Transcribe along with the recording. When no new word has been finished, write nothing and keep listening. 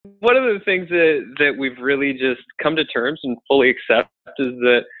one of the things that we've really just come to terms and fully accept is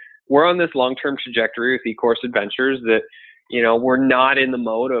that we're on this long-term trajectory with eCourse Adventures, that, you know, we're not in the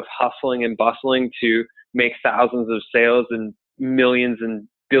mode of hustling and bustling to make thousands of sales and millions and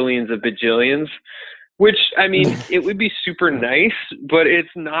billions of bajillions, which, I mean, it would be super nice, but it's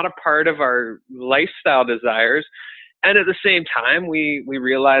not a part of our lifestyle desires. And at the same time, we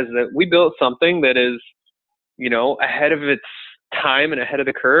realize that we built something that is, you know, ahead of its time and ahead of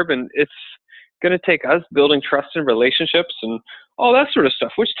the curve, and it's going to take us building trust and relationships and all that sort of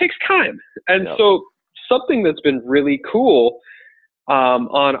stuff, which takes time. And so something that's been really cool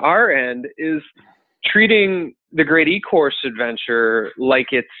on our end is treating the Great eCourse Adventure like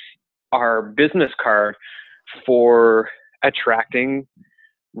it's our business card for attracting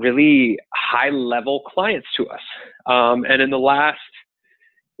really high level clients to us. And in the last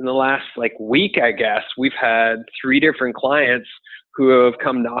like week, I guess, we've had 3 different clients who have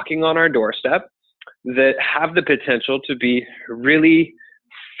come knocking on our doorstep that have the potential to be really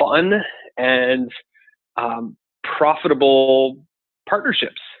fun and profitable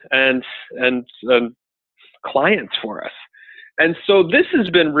partnerships and clients for us. And so this has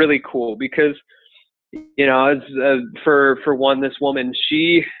been really cool because, you know, it's, for one, this woman,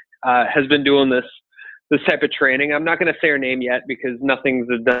 she has been doing this type of training. I'm not going to say her name yet because nothing's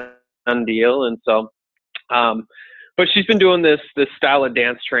a done deal. And so, but she's been doing this style of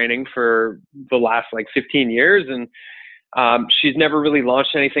dance training for the last like 15 years. And she's never really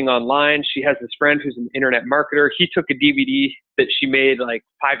launched anything online. She has this friend who's an internet marketer. He took a DVD that she made like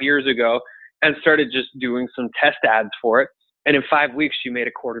 5 years ago and started just doing some test ads for it. And in 5 weeks, she made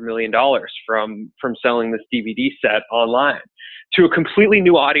 $250,000 from selling this DVD set online to a completely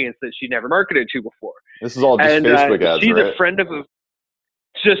new audience that she'd never marketed to before. This is all just Facebook ads, she's right? a friend of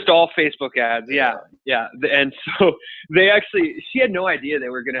just all Facebook ads. Yeah. And so she had no idea they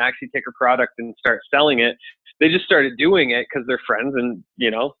were going to actually take her product and start selling it. They just started doing it because they're friends and,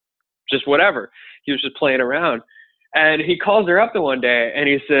 you know, just whatever. He was just playing around. And he calls her up the one day and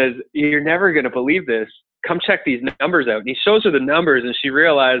he says, "You're never going to believe this. Come check these numbers out." And he shows her the numbers and she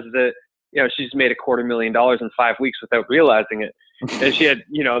realized that, you know, she's made $250,000 in 5 weeks without realizing it. And she had,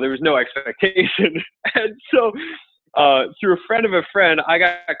 you know, there was no expectation. And so through a friend of a friend, I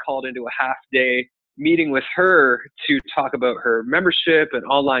got called into a half-day meeting with her to talk about her membership and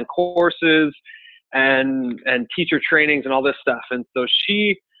online courses and teacher trainings and all this stuff. And so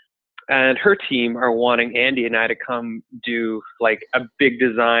she and her team are wanting Andy and I to come do like a big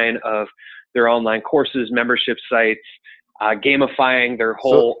design of their online courses, membership sites, gamifying their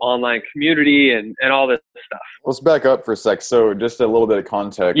whole online community and all this stuff. Let's back up for a sec. So just a little bit of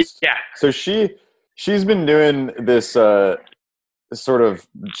context. Yeah. So she's been doing this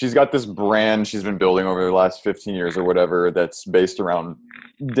she's got this brand she's been building over the last 15 years or whatever that's based around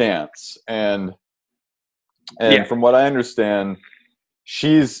dance. And from what I understand,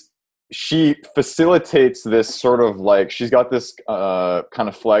 she facilitates this sort of like, she's got this kind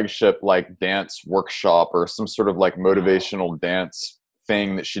of flagship like dance workshop or some sort of like motivational dance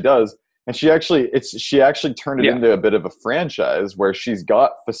thing that she does. And she actually turned it into a bit of a franchise where she's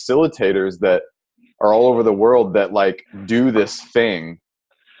got facilitators that are all over the world that like do this thing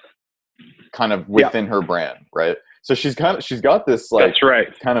kind of within her brand. Right. So she's got this like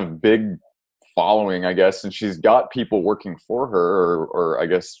kind of big following, I guess, and she's got people working for her or I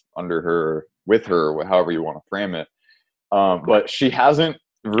guess under her, with her, however you want to frame it. But she hasn't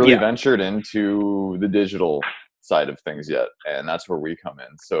really ventured into the digital side of things yet. And that's where we come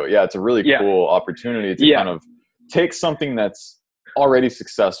in. So yeah, it's a really cool opportunity to kind of take something that's already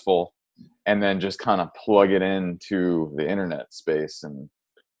successful and then just kind of plug it into the internet space. And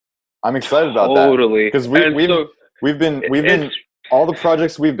I'm excited about that because we've been all the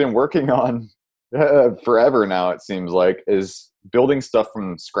projects we've been working on forever now, it seems like, is building stuff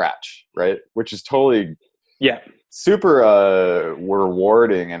from scratch, right? Which is totally super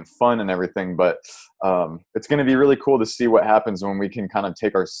rewarding and fun and everything, but it's going to be really cool to see what happens when we can kind of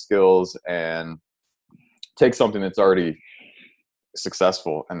take our skills and take something that's already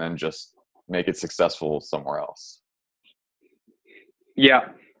successful and then just make it successful somewhere else. Yeah,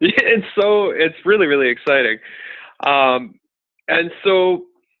 it's really, really exciting. And so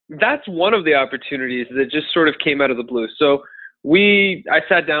that's one of the opportunities that just sort of came out of the blue. So I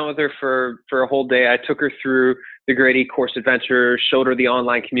sat down with her for a whole day. I took her through the Great eCourse Adventure, showed her the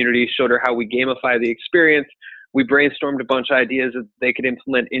online community, showed her how we gamify the experience. We brainstormed a bunch of ideas that they could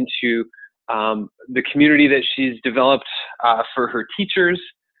implement into the community that she's developed for her teachers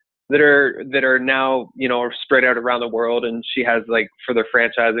that are now, you know, spread out around the world. And she has, like, for their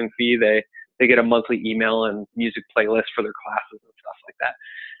franchising fee, they get a monthly email and music playlist for their classes and stuff like that.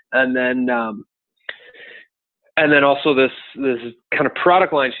 And then also this kind of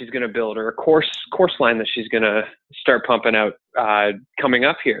product line she's going to build, or a course line that she's going to start pumping out coming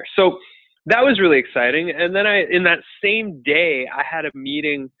up here. So that was really exciting. And then in that same day, I had a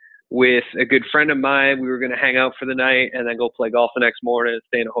meeting with a good friend of mine. We were going to hang out for the night and then go play golf the next morning and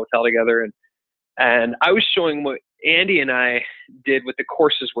stay in a hotel together. And I was showing what Andy and I did with the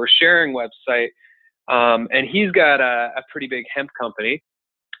Courses We're Sharing website. And he's got a pretty big hemp company.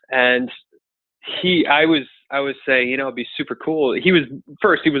 And I was saying, you know, it'd be super cool. He was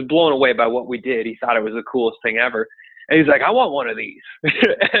blown away by what we did. He thought it was the coolest thing ever. And he's like, I want one of these.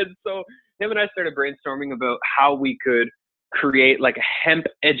 And so him and I started brainstorming about how we could create like a hemp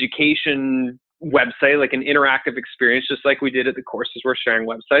education website, like an interactive experience, just like we did at the Courses We're Sharing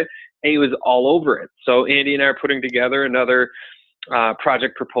website. And he was all over it. So Andy and I are putting together another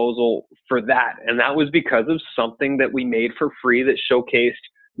project proposal for that. And that was because of something that we made for free that showcased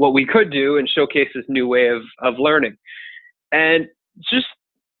what we could do and showcase this new way of learning. And just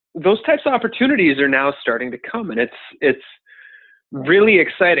those types of opportunities are now starting to come, and it's really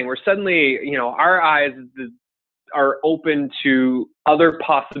exciting. We're suddenly, you know, our eyes are open to other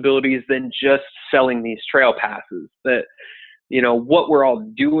possibilities than just selling these trail passes. That, you know, what we're all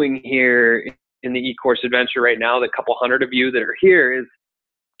doing here in the eCourse Adventure right now, the couple hundred of you that are here,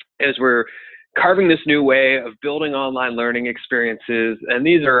 is we're carving this new way of building online learning experiences. And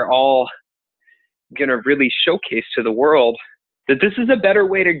these are all going to really showcase to the world that this is a better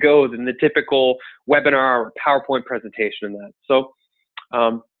way to go than the typical webinar or PowerPoint presentation and that. So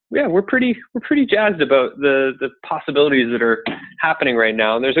yeah, we're pretty jazzed about the possibilities that are happening right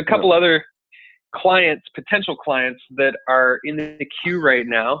now. And there's a couple other potential clients that are in the queue right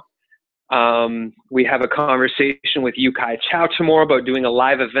now. We have a conversation with Yukai Chow tomorrow about doing a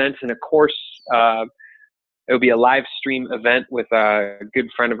live event and a course. It'll be a live stream event with a good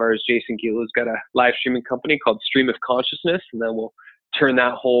friend of ours, Jason Gill, who's got a live streaming company called Stream of Consciousness. And then we'll turn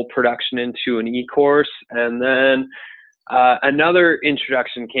that whole production into an e-course. And then another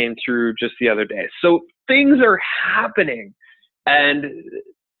introduction came through just the other day. So things are happening. And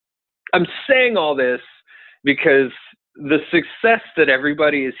I'm saying all this because the success that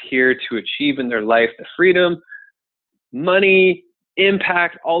everybody is here to achieve in their life, the freedom, money,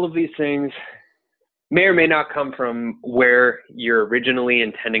 impact, all of these things may or may not come from where you're originally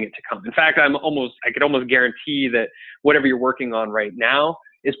intending it to come. In fact, I could almost guarantee that whatever you're working on right now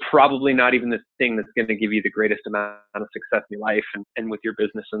is probably not even the thing that's going to give you the greatest amount of success in your life and with your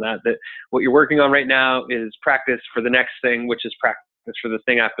business, and that what you're working on right now is practice for the next thing, which is practice for the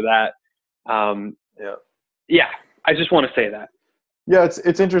thing after that. Yeah. I just want to say that. Yeah,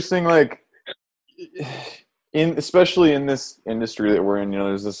 it's interesting, like especially in this industry that we're in, you know,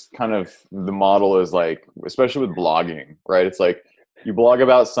 there's this kind of, the model is like, especially with blogging, right? It's like you blog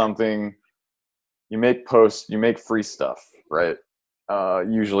about something, you make posts, you make free stuff, right?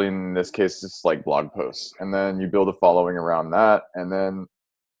 Usually in this case, it's like blog posts, and then you build a following around that, and then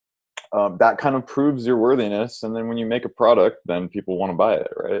that kind of proves your worthiness. And then when you make a product, then people want to buy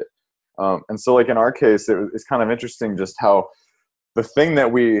it, right? And so like in our case, it's kind of interesting just how the thing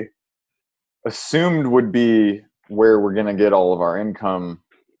that we assumed would be where we're going to get all of our income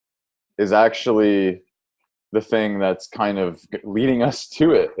is actually the thing that's kind of leading us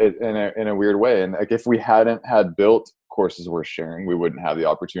to it in a weird way. And like if we hadn't had built Courses We're Sharing, we wouldn't have the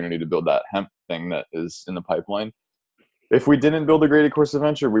opportunity to build that hemp thing that is in the pipeline. If we didn't build a great eCourse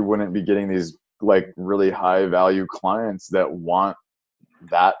Adventure, we wouldn't be getting these like really high value clients that want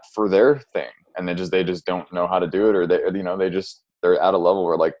that for their thing, and they just don't know how to do it, or they're at a level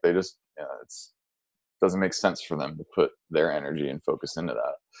where like it doesn't make sense for them to put their energy and focus into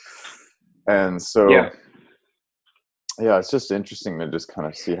that. And so yeah, it's just interesting to just kind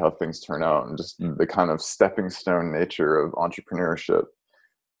of see how things turn out, and just the kind of stepping stone nature of entrepreneurship.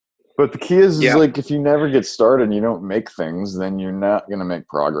 But the key is like, if you never get started and you don't make things, then you're not going to make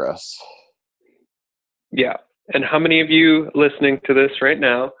progress. Yeah. And how many of you listening to this right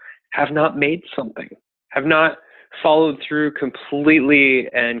now have not made something, have not followed through completely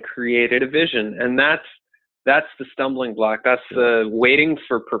and created a vision? And that's the stumbling block. That's the waiting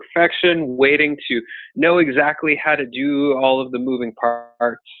for perfection, waiting to know exactly how to do all of the moving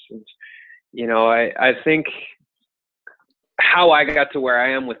parts. And, you know, I think how I got to where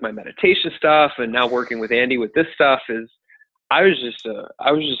I am with my meditation stuff and now working with Andy with this stuff is I was just a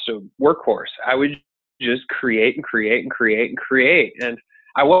workhorse. I would just create and create and create and create. And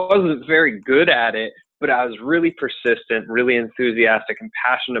I wasn't very good at it, but I was really persistent, really enthusiastic and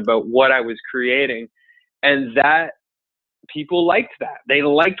passionate about what I was creating. And that people liked that. They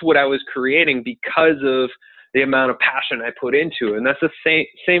liked what I was creating because of the amount of passion I put into it. And that's the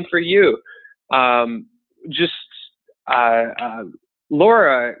same for you. Just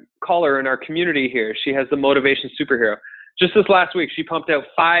Laura Caller in our community here, she has the Motivation Superhero. Just this last week, she pumped out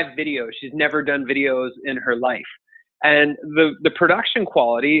 5 videos. She's never done videos in her life. And the production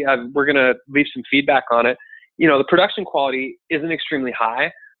quality, we're going to leave some feedback on it. You know, the production quality isn't extremely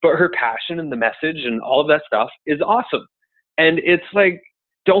high, but her passion and the message and all of that stuff is awesome. And it's like,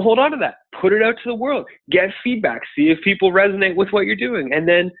 don't hold on to that. Put it out to the world. Get feedback. See if people resonate with what you're doing, and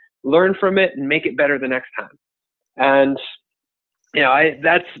then learn from it and make it better the next time. And you know,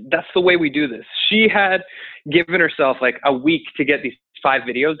 that's the way we do this. She had given herself like a week to get these 5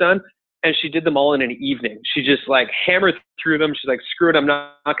 videos done, and she did them all in an evening. She just like hammered through them. She's like, screw it, I'm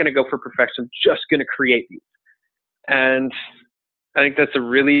not going to go for perfection. I'm just going to create these. And I think that's a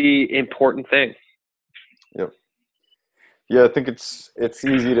really important thing. Yep. Yeah, I think it's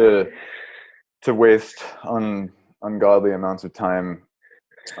easy to waste ungodly amounts of time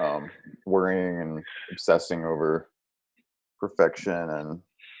worrying and obsessing over perfection, and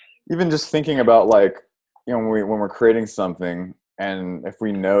even just thinking about, like, you know, when we're creating something, and if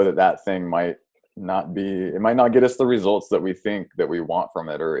we know that thing might not get us the results that we think that we want from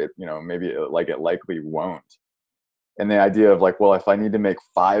it, or it, you know, maybe it likely won't. And the idea of like, well, if I need to make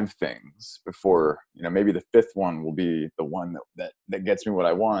 5 things before, you know, maybe the 5th one will be the one that gets me what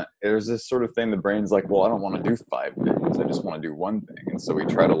I want. There's this sort of thing, the brain's like, well, I don't want to do 5 things. I just want to do one thing. And so we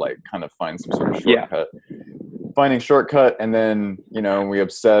try to like kind of find some sort of shortcut. Finding shortcut, and then, you know, we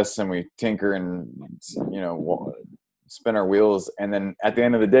obsess and we tinker and, you know, spin our wheels. And then at the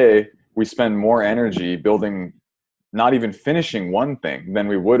end of the day, we spend more energy building, not even finishing one thing, than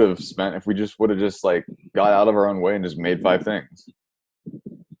we would have spent if we just would have just like got out of our own way and just made 5 things.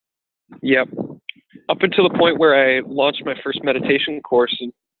 Yep. Up until the point where I launched my first meditation course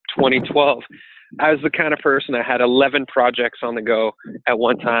in 2012, I was the kind of person that had 11 projects on the go at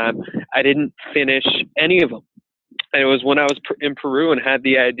one time. I didn't finish any of them. And it was when I was in Peru and had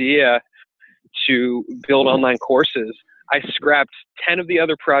the idea to build online courses, I scrapped 10 of the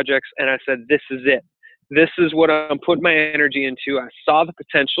other projects and I said, this is it. This is what I'm putting my energy into. I saw the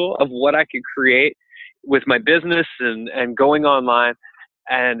potential of what I could create with my business and going online.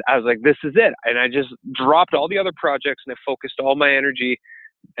 And I was like, this is it. And I just dropped all the other projects and I focused all my energy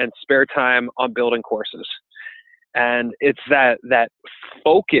and spare time on building courses. And it's that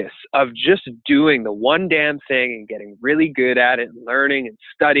focus of just doing the one damn thing and getting really good at it and learning and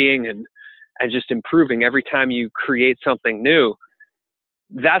studying and just improving every time you create something new.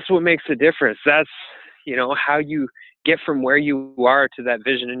 That's what makes a difference. That's, you know, how you get from where you are to that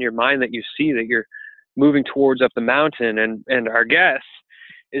vision in your mind that you see that you're moving towards up the mountain. And our guess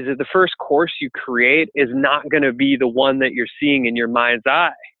is that the first course you create is not going to be the one that you're seeing in your mind's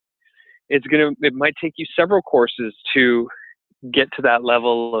eye. It might take you several courses to get to that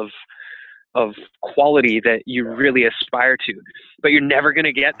level of quality that you really aspire to, but you're never going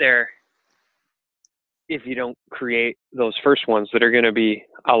to get there if you don't create those first ones that are going to be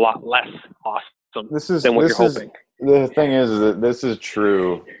a lot less awesome than what you're hoping. The thing is that this is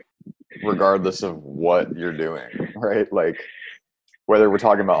true regardless of what you're doing, right? Like, whether we're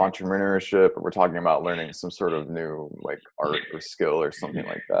talking about entrepreneurship or we're talking about learning some sort of new like art or skill or something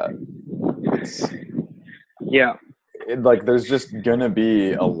like that. Like, there's just gonna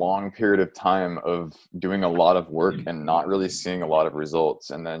be a long period of time of doing a lot of work and not really seeing a lot of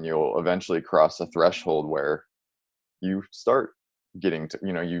results, and then you'll eventually cross a threshold where you start getting to,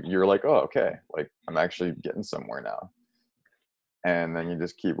 you know, you're like, oh, okay, like I'm actually getting somewhere now, and then you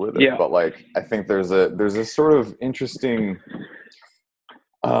just keep with it. But like, I think there's a sort of interesting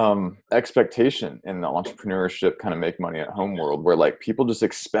expectation in the entrepreneurship kind of make money at home world, where like people just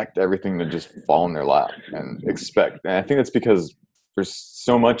expect everything to just fall in their lap and I think that's because there's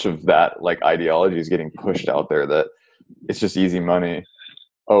so much of that like ideology is getting pushed out there that it's just easy money.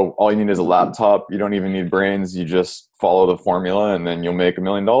 Oh, all you need is a laptop. You don't even need brains. You just follow the formula and then you'll make $1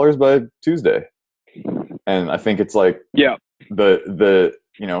 million by Tuesday. And I think it's like, the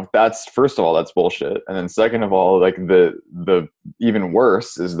you know, that's, first of all, that's bullshit. And then second of all, like the even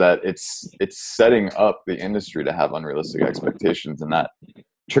worse is that it's setting up the industry to have unrealistic expectations, and that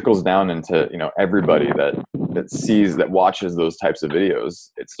trickles down into, you know, everybody that sees, that watches those types of videos.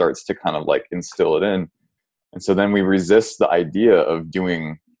 It starts to kind of like instill it in. And so then we resist the idea of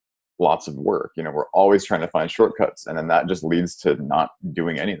doing lots of work. You know, we're always trying to find shortcuts, and then that just leads to not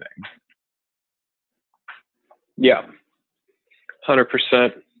doing anything. Yeah. 100%.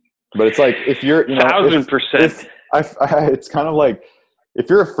 But it's like, if you're, you know, 1,000%. It's kind of like, if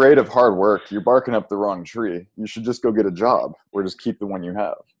you're afraid of hard work, you're barking up the wrong tree. You should just go get a job or just keep the one you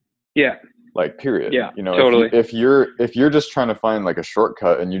have. Yeah. like period. Yeah, You know, totally. if you're just trying to find like a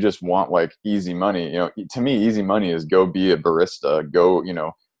shortcut and you just want like easy money, you know, to me easy money is go be a barista, go, you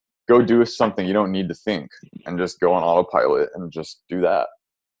know, go do something you don't need to think and just go on autopilot and just do that.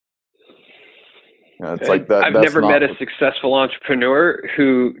 You know, it's like that. I've That's never met not a successful entrepreneur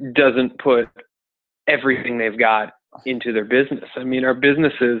who doesn't put everything they've got into their business. I mean, our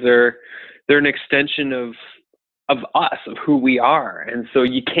businesses they're an extension of us, of who we are. And so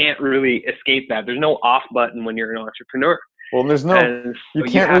you can't really escape that. There's no off button when you're an entrepreneur. well, there's no, And you so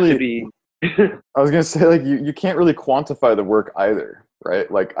you can't have really, to be I was going to say like you can't really quantify the work either, right?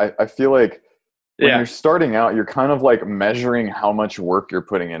 Like I feel like when you're starting out, you're kind of like measuring how much work you're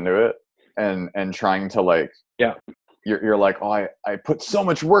putting into it and trying to like, yeah. You're like, oh, I put so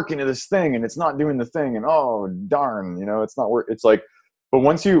much work into this thing and it's not doing the thing. And oh, darn, you know, it's not work. It's like, but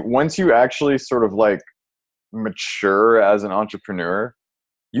once you actually sort of like mature as an entrepreneur,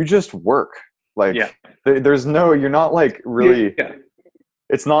 you just work. Like there's no, you're not like really,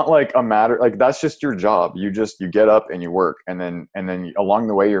 it's not like a matter, like that's just your job. You get up and you work, and then along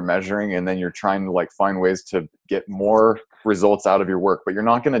the way you're measuring, and then you're trying to like find ways to get more results out of your work, but you're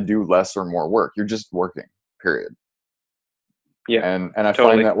not going to do less or more work. You're just working, period. Yeah. And I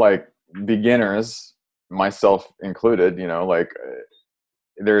find that like beginners, myself included, you know, like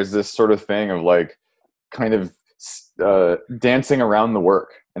there's this sort of thing of like kind of dancing around the work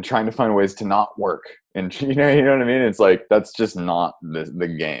and trying to find ways to not work. And you know what I mean? It's like, that's just not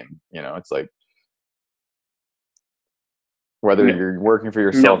the game. You know, it's like whether you're working for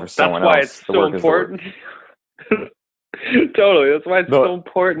yourself or someone else, it's so important. Totally. That's why it's so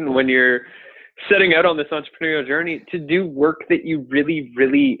important when you're setting out on this entrepreneurial journey to do work that you really,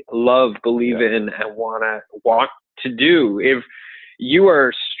 really love, believe in, and want to do. If you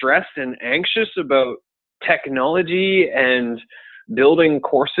are stressed and anxious about technology and building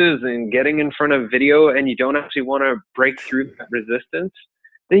courses and getting in front of video, and you don't actually want to break through that resistance,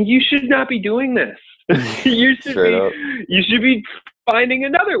 then you should not be doing this. you should be finding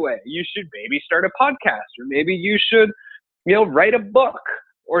another way. You should maybe start a podcast, or maybe you should, you know, write a book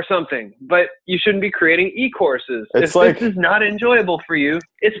or something, but you shouldn't be creating e-courses. If this is not enjoyable for you,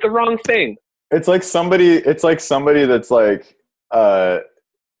 it's the wrong thing. It's like somebody that's like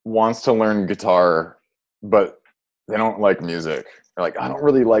wants to learn guitar, but they don't like music. They're like, I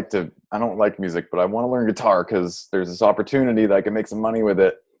don't like music, but I want to learn guitar because there's this opportunity that I can make some money with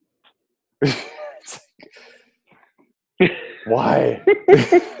it. Why?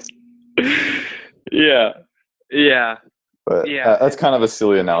 Yeah. But that's kind of a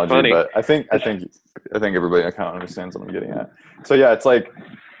silly analogy, funny. But I think everybody kind of understands what I'm getting at. So yeah, it's like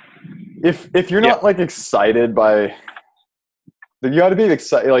if you're not like excited by, you got to be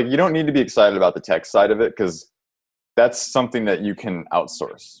excited. Like you don't need to be excited about the tech side of it, because that's something that you can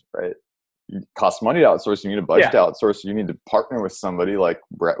outsource, right? It costs money to outsource. You need a budget to outsource. You need to partner with somebody like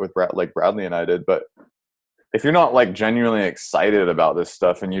Bradley and I did. But if you're not like genuinely excited about this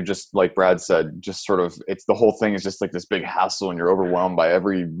stuff, and you just, like Brad said, just sort of, it's the whole thing is just like this big hassle and you're overwhelmed by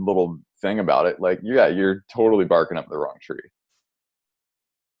every little thing about it. Like, you're totally barking up the wrong tree.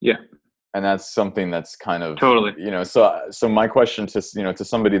 Yeah. And that's something that's kind of, totally, you know, so my question to, you know, to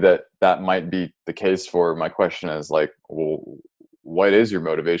somebody that might be the case for, my question is like, well, what is your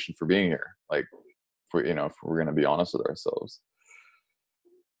motivation for being here? Like, if we're going to be honest with ourselves.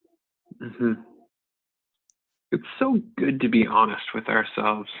 Mm-hmm. It's so good to be honest with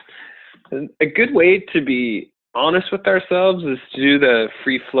ourselves. And a good way to be honest with ourselves is to do the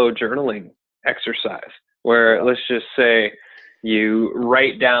free flow journaling exercise, where let's just say you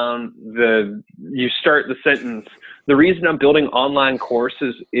write down you start the sentence, the reason I'm building online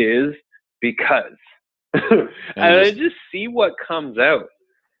courses is because, and just see what comes out.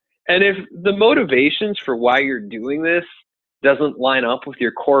 And if the motivations for why you're doing this doesn't line up with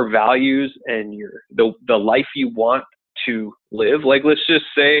your core values and the life you want to live, like let's just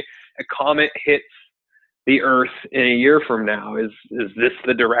say a comet hits the Earth in a year from now, is this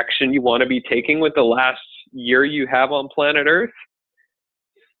the direction you want to be taking with the last year you have on planet Earth?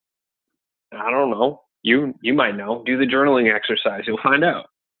 I don't know. You might know. Do the journaling exercise. You'll find out.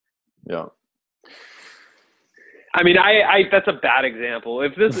 Yeah. I mean, that's a bad example.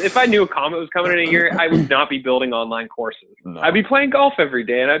 If I knew a comet was coming in a year, I would not be building online courses. No. I'd be playing golf every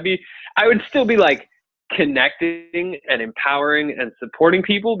day, and I would still be like connecting and empowering and supporting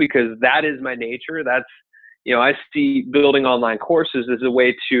people, because that is my nature. That's, you know, I see building online courses as a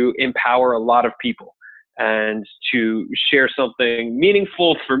way to empower a lot of people and to share something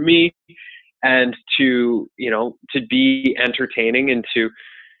meaningful for me, and to, you know, to be entertaining and to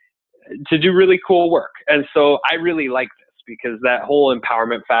do really cool work. And so I really like this. because that whole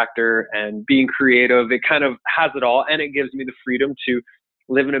empowerment factor and being creative, it kind of has it all. And it gives me the freedom to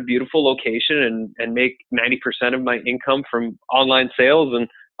live in a beautiful location and make 90% of my income from online sales and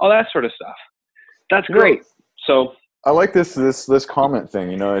all that sort of stuff. That's great. So I like this comment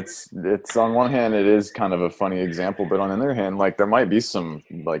thing. You know, it's on one hand it is kind of a funny example, but on the other hand, like there might be some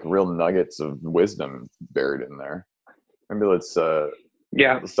like real nuggets of wisdom buried in there. Maybe let's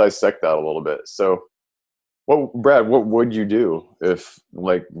dissect that a little bit. So, Brad, what would you do if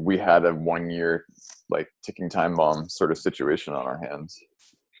like we had a 1 year like ticking time bomb sort of situation on our hands?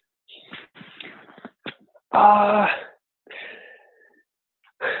 I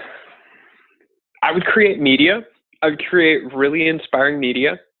would create media. I would create really inspiring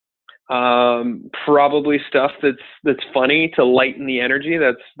media. Probably stuff that's funny to lighten the energy.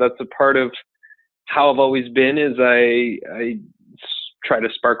 That's a part of how I've always been. Is I try to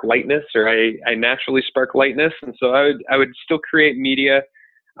spark lightness, or I naturally spark lightness, and so I would still create media.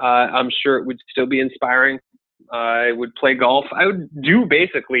 I'm sure it would still be inspiring. I would play golf. I would do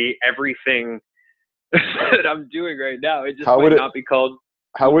basically everything that I'm doing right now. It just might not be called.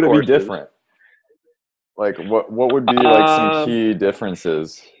 How would it be different? Like what would be like some key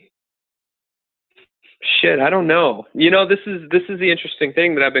differences? Shit, I don't know. You know, this is the interesting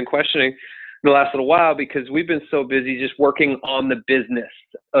thing that I've been questioning the last little while, because we've been so busy just working on the business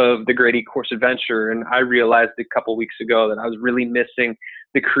of the Great E-Course Adventure. And I realized a couple weeks ago that I was really missing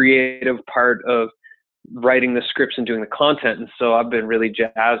the creative part of writing the scripts and doing the content. And so I've been really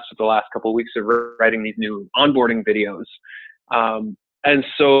jazzed for the last couple of weeks of writing these new onboarding videos. And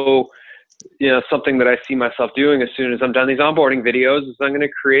so, you know, something that I see myself doing as soon as I'm done these onboarding videos is I'm going to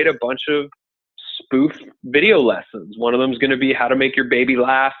create a bunch of spoof video lessons. One of them is going to be how to make your baby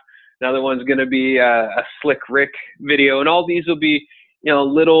laugh. Another one's going to be a Slick Rick video. And all these will be, you know,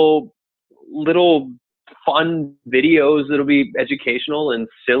 little fun videos that'll be educational and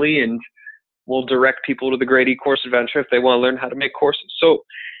silly, and will direct people to the Great E-Course Adventure if they want to learn how to make courses. So,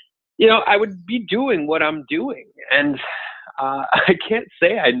 you know, I would be doing what I'm doing. And I can't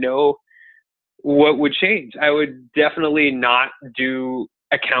say I know what would change. I would definitely not do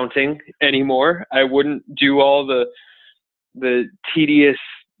accounting anymore. I wouldn't do all the tedious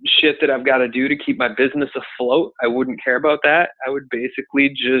shit that I've got to do to keep my business afloat. I wouldn't care about that. I would basically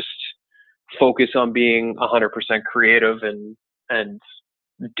just focus on being 100% creative and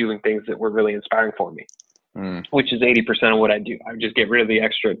doing things that were really inspiring for me, which is 80% of what I do. I would just get rid of the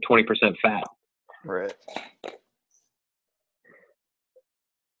extra 20% fat. Right.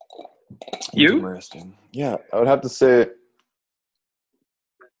 You? Interesting. Yeah, I would have to say,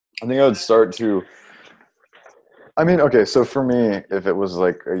 I think I would start to, I mean, okay, so for me, if it was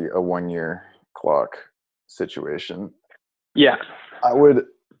like a 1 year clock situation, yeah, I would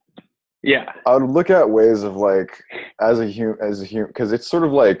look at ways of like, as a human, because it's sort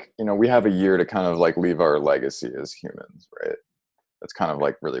of like, you know, we have a year to kind of like leave our legacy as humans, right? That's kind of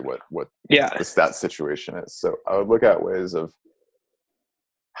like really what that situation is. So I would look at ways of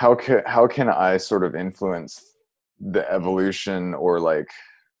how can I sort of influence the evolution or like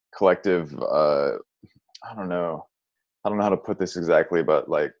collective, I don't know how to put this exactly, but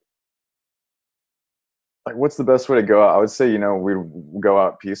like what's the best way to go out? I would say, you know, we go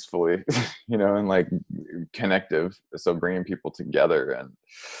out peacefully, you know, and like connective. So bringing people together. And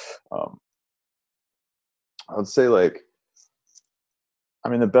I would say, like, I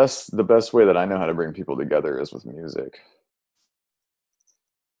mean, the best way that I know how to bring people together is with music.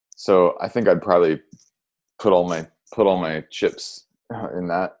 So I think I'd probably put all my chips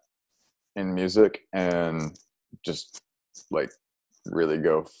in music, and just like really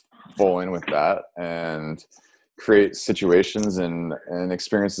go full in with that, and create situations and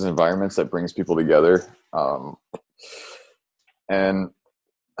experiences, environments that brings people together. And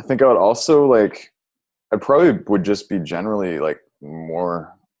I think I would also like, I probably would just be generally like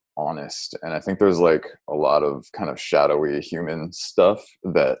more honest. And I think there's like a lot of kind of shadowy human stuff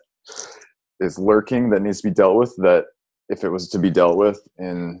that is lurking that needs to be dealt with, that if it was to be dealt with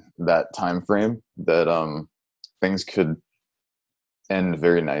in that time frame, that things could end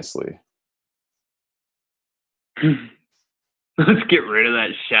very nicely. Let's get rid of that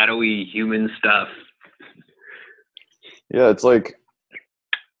shadowy human stuff. Yeah, it's like,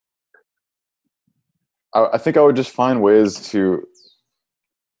 I think I would just find ways to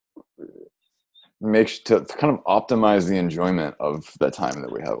to kind of optimize the enjoyment of the time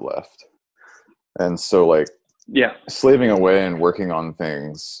that we have left. And so like, yeah, slaving away and working on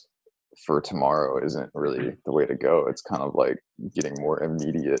things for tomorrow isn't really the way to go. It's kind of like getting more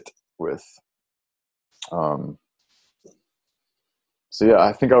immediate with So yeah,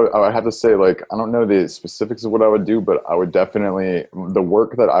 I think I would have to say, like, I don't know the specifics of what I would do, but I would definitely, the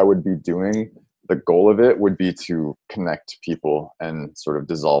work that I would be doing, the goal of it would be to connect people and sort of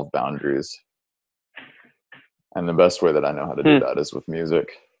dissolve boundaries. And the best way that I know how to do that is with music.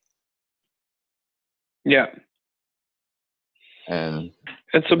 Yeah. And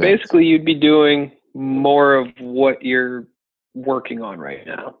So dance. basically you'd be doing more of what you're working on right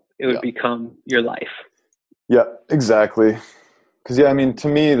now. It would become your life. Yeah, exactly. Because yeah, I mean, to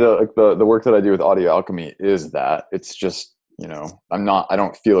me, the work that I do with Audio Alchemy is that it's just, I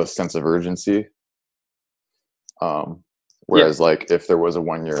don't feel a sense of urgency. Whereas like if there was a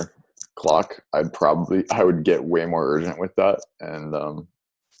 1 year clock, I would get way more urgent with that and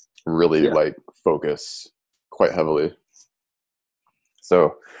really like focus quite heavily.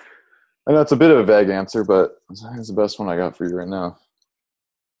 So, I know it's a bit of a vague answer, but it's the best one I got for you right now.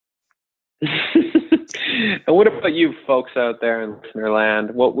 And what about you folks out there in listener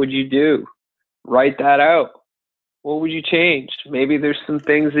land? What would you do? Write that out. What would you change? Maybe there's some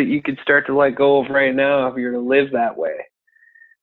things that you could start to let go of right now if you're to live that way.